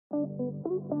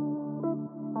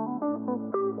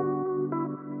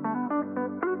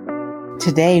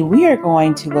Today, we are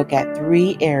going to look at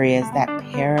 3 areas that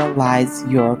paralyze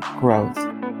your growth.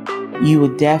 You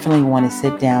will definitely want to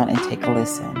sit down and take a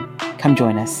listen. Come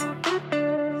join us.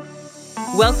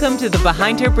 Welcome to the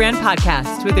Behind Her Brand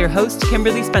podcast with your host,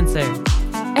 Kimberly Spencer.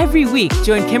 Every week,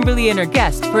 join Kimberly and her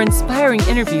guest for inspiring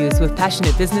interviews with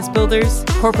passionate business builders,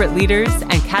 corporate leaders,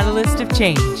 and catalysts of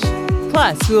change.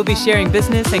 Plus, we will be sharing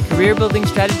business and career building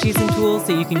strategies and tools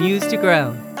that you can use to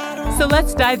grow. So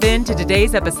let's dive into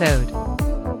today's episode.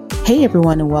 Hey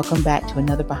everyone, and welcome back to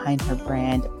another Behind Her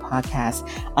Brand podcast.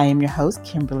 I am your host,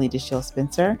 Kimberly Deshill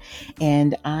Spencer,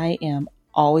 and I am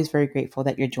always very grateful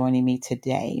that you're joining me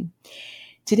today.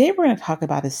 Today, we're going to talk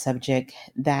about a subject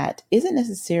that isn't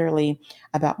necessarily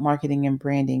about marketing and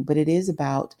branding, but it is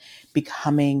about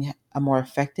becoming a more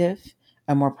effective,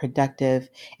 a more productive,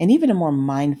 and even a more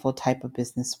mindful type of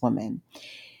businesswoman.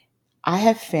 I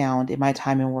have found in my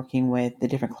time in working with the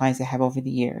different clients I have over the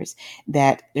years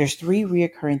that there's 3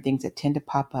 reoccurring things that tend to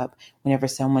pop up whenever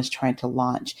someone's trying to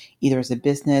launch, either as a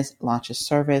business, launch a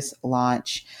service,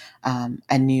 launch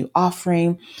a new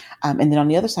offering. And then on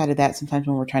the other side of that, sometimes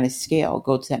when we're trying to scale,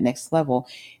 go to that next level,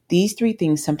 these 3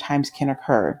 things sometimes can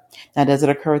occur. Now, does it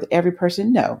occur with every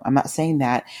person? No, I'm not saying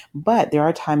that. But there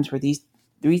are times where these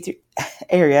 3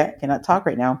 area, cannot talk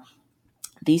right now,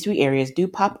 these 3 areas do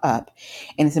pop up,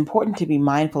 and it's important to be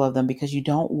mindful of them because you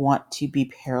don't want to be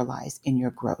paralyzed in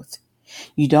your growth.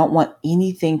 You don't want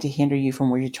anything to hinder you from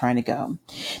where you're trying to go.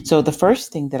 So the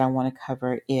first thing that I want to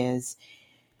cover is,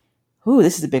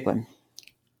 this is a big one.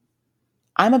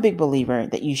 I'm a big believer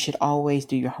that you should always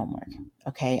do your homework.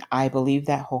 Okay. I believe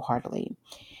that wholeheartedly.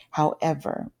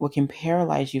 However, what can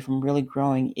paralyze you from really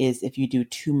growing is if you do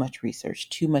too much research,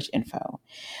 too much info.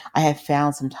 I have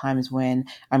found sometimes when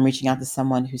I'm reaching out to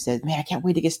someone who says, man, I can't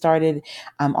wait to get started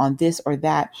on this or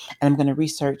that. And I'm going to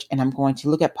research and I'm going to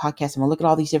look at podcasts. I'm going to look at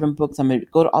all these different books. I'm going to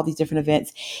go to all these different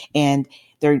events. And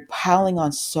they're piling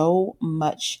on so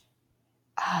much,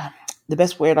 the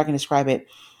best way I can describe it,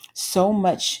 so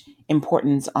much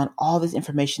importance on all this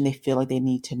information they feel like they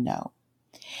need to know.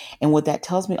 And what that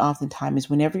tells me oftentimes is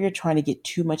whenever you're trying to get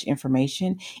too much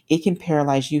information, it can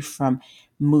paralyze you from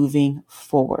moving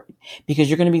forward because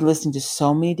you're going to be listening to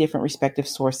so many different respective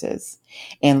sources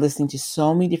and listening to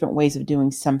so many different ways of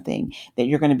doing something that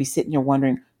you're going to be sitting there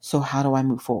wondering, so how do I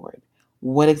move forward?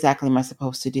 What exactly am I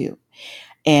supposed to do?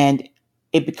 And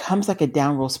it becomes like a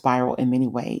downward spiral in many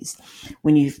ways.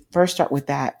 When you first start with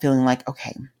that, feeling like,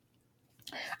 okay,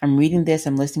 I'm reading this,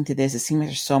 I'm listening to this. It seems like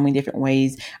there's so many different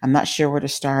ways. I'm not sure where to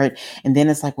start. And then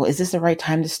it's like, well, is this the right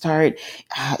time to start?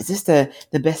 Is this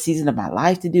the best season of my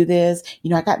life to do this?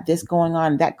 I got this going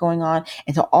on, that going on.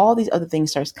 And so all these other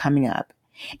things starts coming up.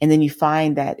 And then you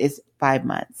find that it's 5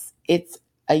 months. It's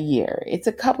a year. It's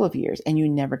a couple of years and you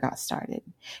never got started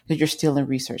because you're still in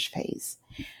research phase.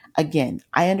 Again,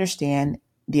 I understand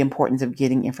the importance of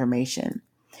getting information.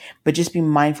 But just be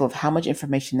mindful of how much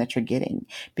information that you're getting,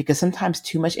 because sometimes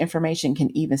too much information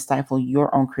can even stifle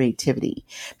your own creativity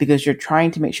because you're trying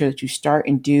to make sure that you start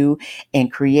and do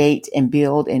and create and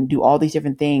build and do all these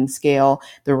different things, scale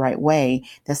the right way,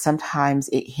 that sometimes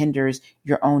it hinders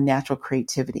your own natural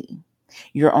creativity,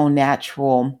 your own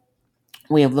natural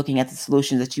way of looking at the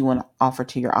solutions that you want to offer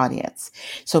to your audience.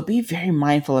 So be very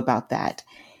mindful about that.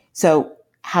 So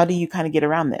how do you kind of get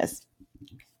around this?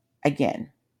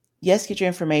 Again, yes, get your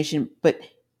information, but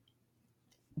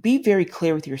be very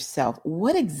clear with yourself.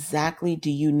 What exactly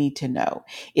do you need to know?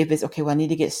 If it's, okay, well, I need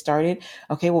to get started.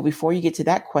 Okay, well, before you get to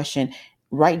that question,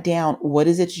 write down what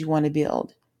is it you want to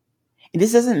build. And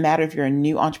this doesn't matter if you're a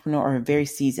new entrepreneur or a very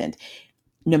seasoned.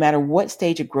 No matter what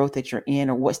stage of growth that you're in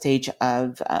or what stage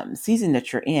of season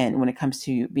that you're in when it comes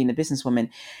to being a businesswoman,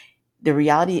 the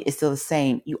reality is still the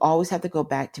same. You always have to go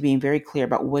back to being very clear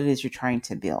about what it is you're trying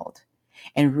to build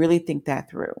and really think that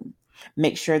through.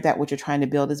 Make sure that what you're trying to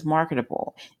build is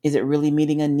marketable. Is it really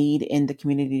meeting a need in the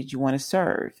community that you want to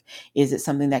serve? Is it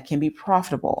something that can be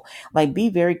profitable? Like, be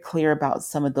very clear about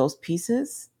some of those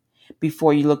pieces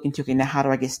before you look into, okay, now how do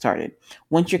I get started?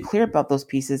 Once you're clear about those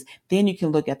pieces, then you can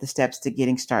look at the steps to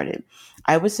getting started.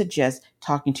 I would suggest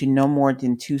talking to no more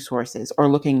than 2 sources or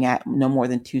looking at no more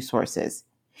than 2 sources.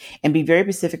 And be very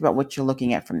specific about what you're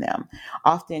looking at from them.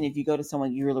 Often, if you go to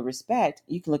someone you really respect,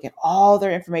 you can look at all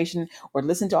their information or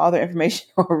listen to all their information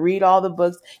or read all the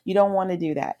books. You don't want to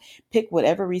do that. Pick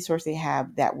whatever resource they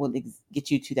have that will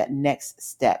get you to that next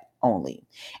step only.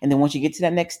 And then once you get to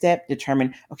that next step,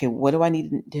 determine, okay, what do I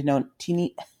need to know?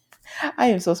 I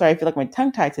am so sorry. I feel like my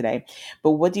tongue tied today.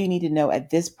 But what do you need to know at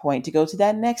this point to go to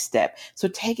that next step? So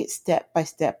take it step by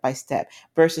step by step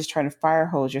versus trying to fire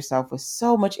hose yourself with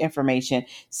so much information,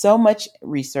 so much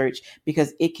research,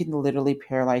 because it can literally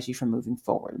paralyze you from moving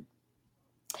forward.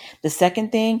 The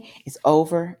second thing is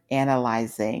over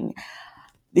analyzing.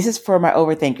 This is for my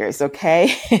overthinkers,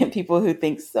 okay? People who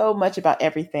think so much about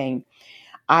everything.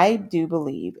 I do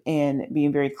believe in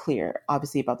being very clear,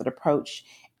 obviously, about the approach,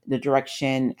 the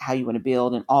direction, how you want to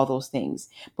build, and all those things.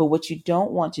 But what you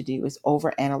don't want to do is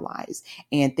overanalyze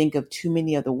and think of too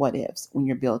many of the what ifs when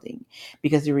you're building.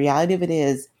 Because the reality of it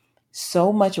is,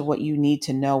 so much of what you need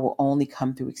to know will only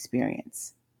come through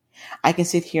experience. I can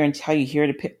sit here and tell you, here are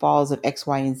the pitfalls of X,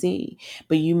 Y, and Z,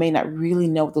 but you may not really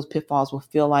know what those pitfalls will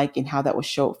feel like and how that will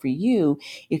show up for you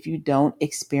if you don't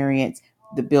experience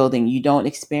the building. You don't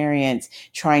experience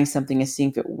trying something and seeing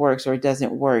if it works or it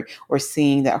doesn't work, or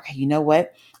seeing that, okay, you know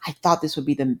what? I thought this would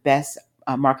be the best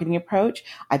marketing approach.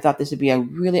 I thought this would be a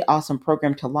really awesome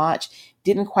program to launch.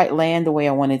 Didn't quite land the way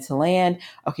I wanted to land.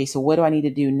 Okay, so what do I need to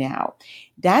do now?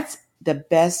 That's the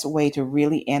best way to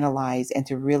really analyze and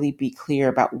to really be clear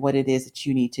about what it is that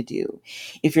you need to do.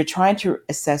 If you're trying to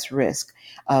assess risk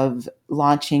of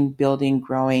launching, building,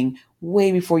 growing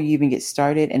way before you even get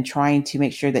started, and trying to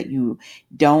make sure that you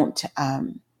don't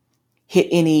hit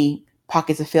any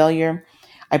pockets of failure,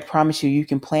 I promise you, you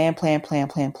can plan,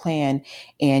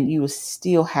 and you will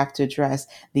still have to address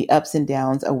the ups and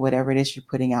downs of whatever it is you're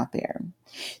putting out there.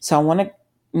 So I want to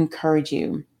encourage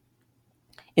you.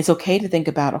 It's okay to think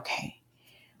about, okay,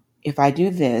 if I do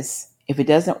this, if it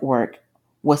doesn't work,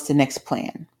 what's the next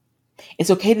plan? It's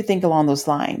okay to think along those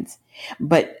lines,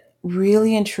 but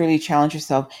really and truly challenge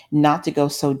yourself not to go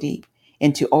so deep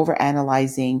into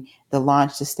overanalyzing the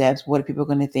launch, the steps. What are people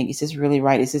going to think? Is this really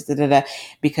right? Is this da-da-da?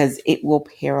 Because it will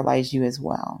paralyze you as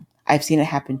well. I've seen it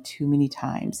happen too many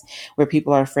times where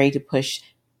people are afraid to push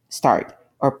start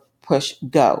or push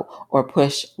go or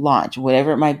push launch,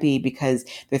 whatever it might be, because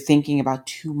they're thinking about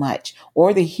too much,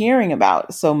 or they're hearing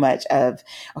about so much of,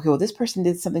 okay, well, this person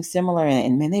did something similar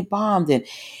and man, they bombed. And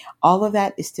all of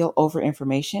that is still over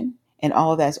information, and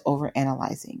all of that is over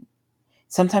analyzing.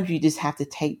 Sometimes you just have to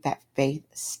take that faith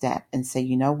step and say,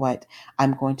 you know what?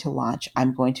 I'm going to launch.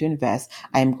 I'm going to invest.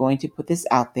 I'm going to put this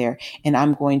out there, and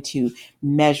I'm going to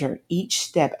measure each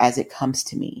step as it comes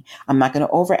to me. I'm not going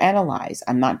to overanalyze.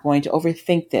 I'm not going to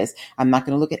overthink this. I'm not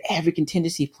going to look at every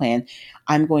contingency plan.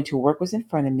 I'm going to work what's in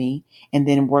front of me and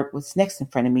then work what's next in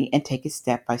front of me and take it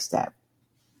step by step.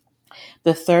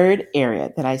 The third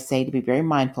area that I say to be very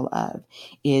mindful of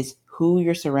is who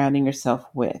you're surrounding yourself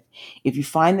with. If you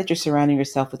find that you're surrounding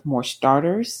yourself with more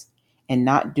starters and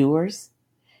not doers,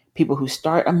 people who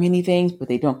start on many things, but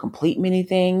they don't complete many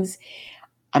things,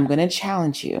 I'm going to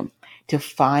challenge you to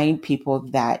find people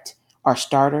that are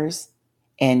starters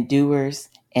and doers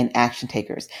and action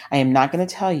takers. I am not going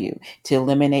to tell you to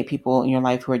eliminate people in your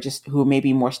life who may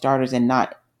be more starters and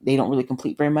they don't really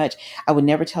complete very much. I would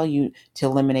never tell you to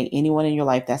eliminate anyone in your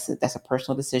life. That's a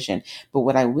personal decision. But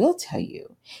what I will tell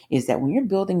you is that when you're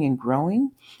building and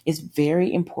growing, it's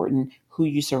very important who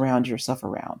you surround yourself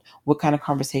around. What kind of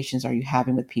conversations are you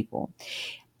having with people?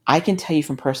 I can tell you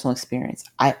from personal experience,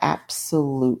 I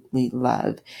absolutely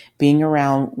love being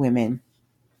around women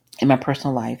in my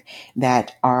personal life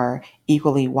that are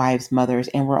equally wives, mothers,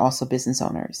 and we're also business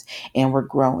owners, and we're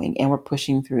growing and we're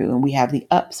pushing through, and we have the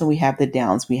ups and we have the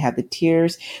downs, we have the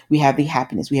tears, we have the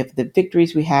happiness, we have the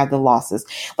victories, we have the losses,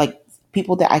 like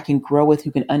people that I can grow with who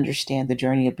can understand the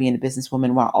journey of being a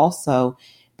businesswoman while also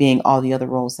being all the other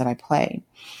roles that I play.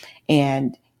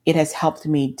 And it has helped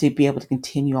me to be able to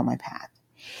continue on my path.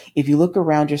 If you look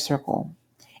around your circle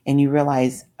and you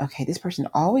realize, okay, this person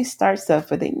always starts stuff,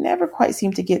 but they never quite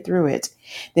seem to get through it,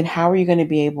 then how are you going to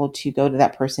be able to go to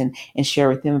that person and share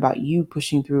with them about you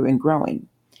pushing through and growing?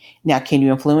 Now, can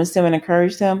you influence them and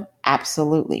encourage them?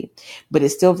 Absolutely. But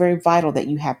it's still very vital that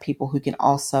you have people who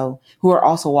are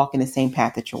also walking the same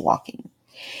path that you're walking.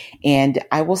 And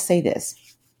I will say this,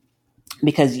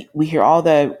 because we hear all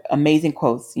the amazing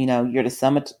quotes, you're the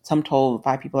sum total of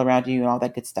 5 people around you and all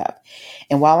that good stuff.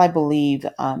 And while I believe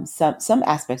some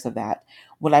aspects of that,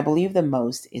 what I believe the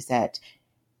most is that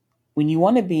when you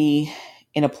want to be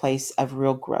in a place of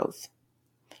real growth,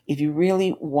 if you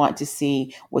really want to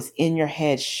see what's in your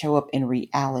head show up in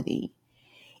reality,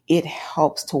 it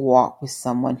helps to walk with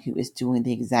someone who is doing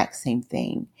the exact same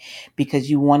thing, because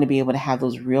you want to be able to have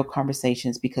those real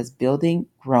conversations, because building,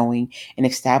 growing, and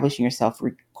establishing yourself,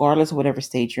 regardless of whatever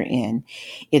stage you're in,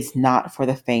 it's not for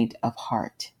the faint of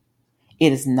heart.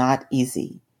 It is not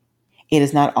easy. It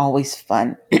is not always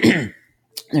fun.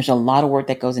 There's a lot of work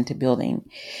that goes into building.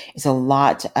 It's a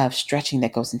lot of stretching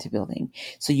that goes into building.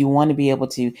 So you want to be able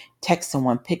to text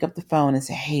someone, pick up the phone and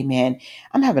say, hey man,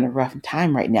 I'm having a rough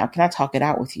time right now. Can I talk it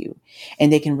out with you?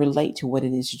 And they can relate to what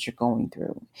it is that you're going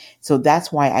through. So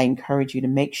that's why I encourage you to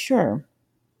make sure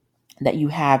that you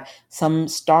have some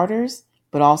starters,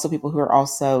 but also people who are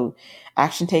also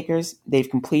action takers. They've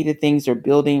completed things, they're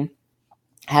building.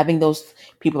 Having those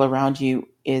people around you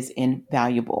is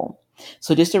invaluable.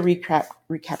 So just to recap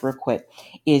real quick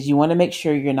is you want to make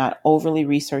sure you're not overly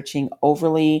researching,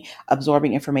 overly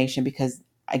absorbing information, because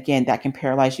again, that can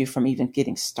paralyze you from even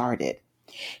getting started.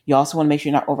 You also want to make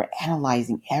sure you're not over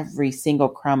analyzing every single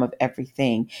crumb of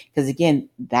everything, because again,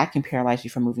 that can paralyze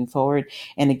you from moving forward.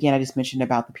 And again, I just mentioned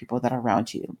about the people that are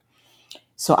around you.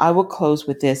 So I will close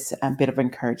with this bit of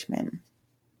encouragement.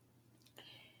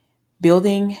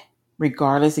 Building,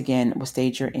 regardless again what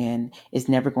stage you're in, is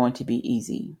never going to be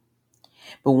easy.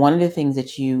 But one of the things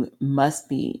that you must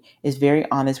be is very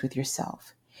honest with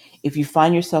yourself. If you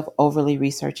find yourself overly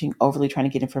researching, overly trying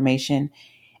to get information,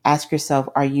 ask yourself,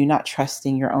 are you not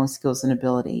trusting your own skills and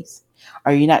abilities?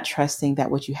 Are you not trusting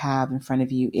that what you have in front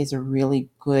of you is a really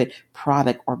good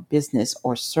product or business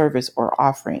or service or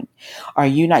offering? Are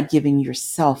you not giving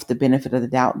yourself the benefit of the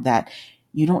doubt that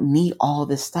you don't need all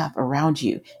this stuff around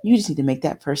you? You just need to make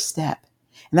that first step.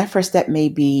 And that first step may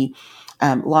be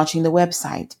launching the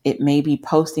website. It may be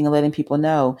posting and letting people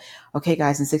know, okay,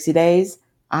 guys, in 60 days,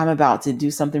 I'm about to do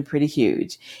something pretty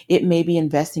huge. It may be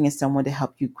investing in someone to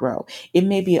help you grow. It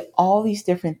may be all these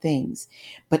different things,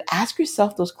 but ask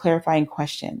yourself those clarifying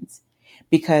questions,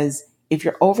 because if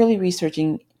you're overly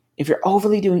researching, if you're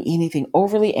overly doing anything,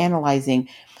 overly analyzing,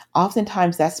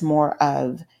 oftentimes that's more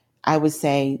of, I would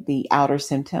say, the outer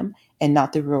symptom and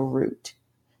not the real root.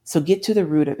 So get to the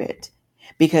root of it,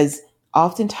 because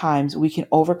oftentimes we can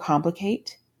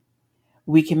overcomplicate.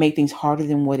 We can make things harder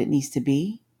than what it needs to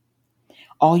be.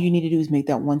 All you need to do is make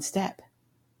that one step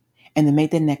and then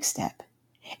make the next step.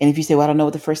 And if you say, well, I don't know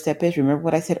what the first step is, remember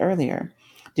what I said earlier.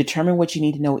 Determine what you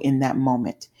need to know in that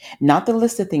moment, not the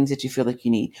list of things that you feel like you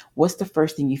need. What's the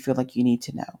first thing you feel like you need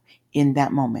to know in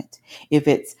that moment? If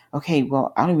it's, okay,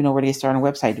 well, I don't even know where to get started on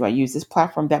a website. Do I use this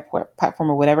platform, that platform,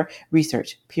 or whatever?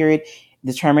 Research, period.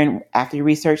 Determine after you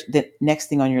research the next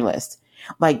thing on your list.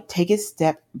 Like, take it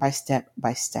step by step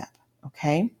by step.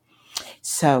 Okay.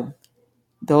 So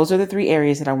those are the 3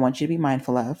 areas that I want you to be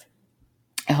mindful of.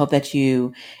 I hope that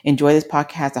you enjoy this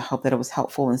podcast. I hope that it was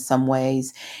helpful in some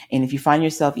ways. And if you find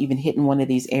yourself even hitting one of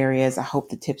these areas, I hope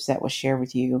the tips that we'll share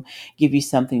with you give you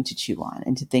something to chew on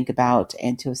and to think about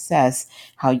and to assess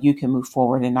how you can move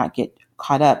forward and not get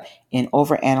caught up in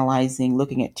overanalyzing,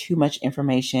 looking at too much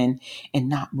information and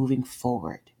not moving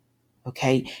forward.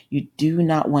 Okay. You do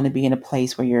not want to be in a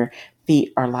place where your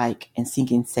feet are like in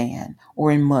sinking sand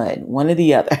or in mud, one or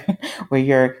the other, where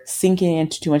you're sinking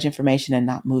into too much information and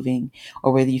not moving,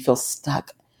 or whether you feel stuck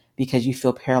because you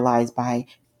feel paralyzed by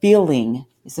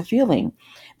it's a feeling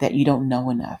that you don't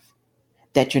know enough,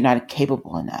 that you're not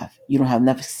capable enough. You don't have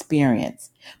enough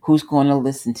experience. Who's going to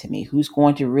listen to me? Who's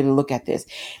going to really look at this?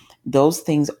 Those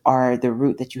things are the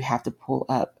root that you have to pull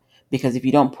up. Because if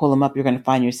you don't pull them up, you're going to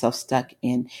find yourself stuck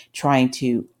in trying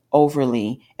to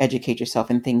overly educate yourself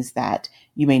in things that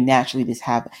you may naturally just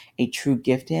have a true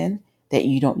gift in, that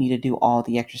you don't need to do all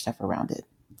the extra stuff around it.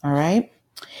 All right.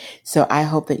 So I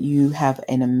hope that you have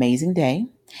an amazing day.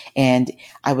 And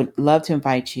I would love to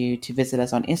invite you to visit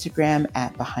us on Instagram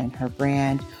at Behind Her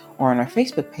Brand, or on our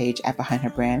Facebook page at Behind Her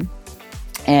Brand.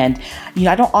 And,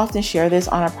 I don't often share this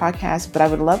on our podcast, but I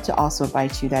would love to also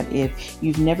invite you that if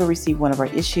you've never received one of our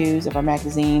issues of our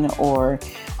magazine, or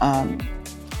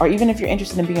even if you're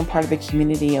interested in being part of a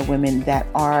community of women that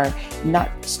are not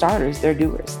starters, they're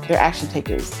doers, they're action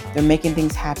takers, they're making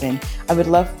things happen, I would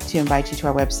love to invite you to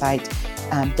our website,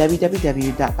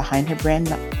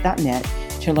 www.behindherbrand.net,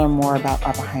 to learn more about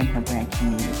our Behind Her Brand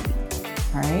community.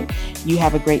 All right. You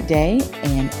have a great day,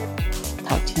 and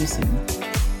talk to you soon.